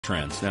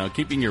trends. Now,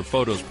 keeping your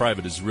photos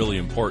private is really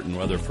important,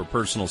 whether for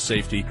personal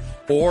safety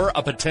or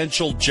a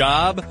potential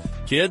job.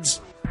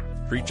 Kids,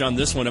 preach on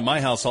this one at my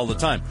house all the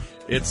time.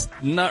 It's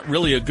not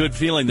really a good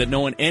feeling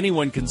that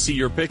anyone can see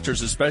your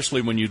pictures,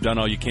 especially when you've done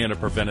all you can to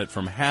prevent it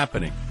from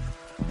happening.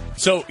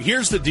 So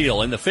here's the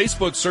deal. In the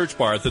Facebook search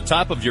bar at the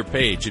top of your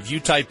page, if you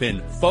type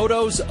in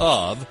photos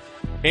of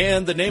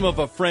and the name of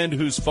a friend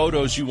whose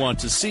photos you want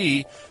to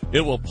see,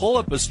 it will pull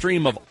up a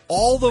stream of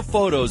all the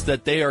photos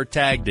that they are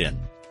tagged in,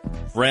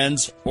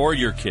 friends or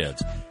your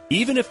kids,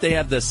 even if they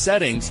have the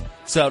settings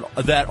so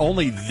that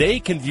only they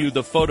can view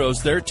the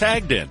photos they're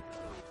tagged in.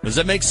 Does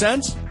that make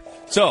sense?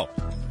 So,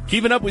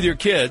 keeping up with your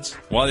kids,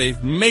 while they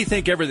may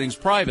think everything's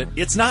private,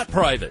 it's not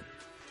private.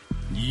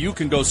 You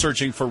can go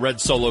searching for red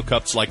Solo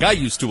cups like I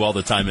used to all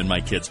the time in my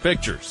kids'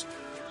 pictures.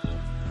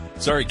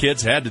 Sorry,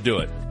 kids, had to do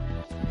it.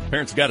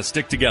 Parents got to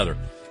stick together.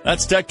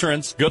 That's Tech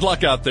Trends. Good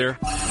luck out there.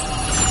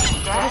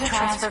 Data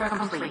transfer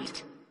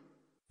complete.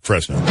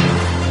 Fresno.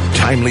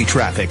 Timely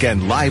traffic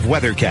and live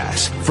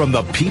weathercasts from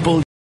the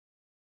people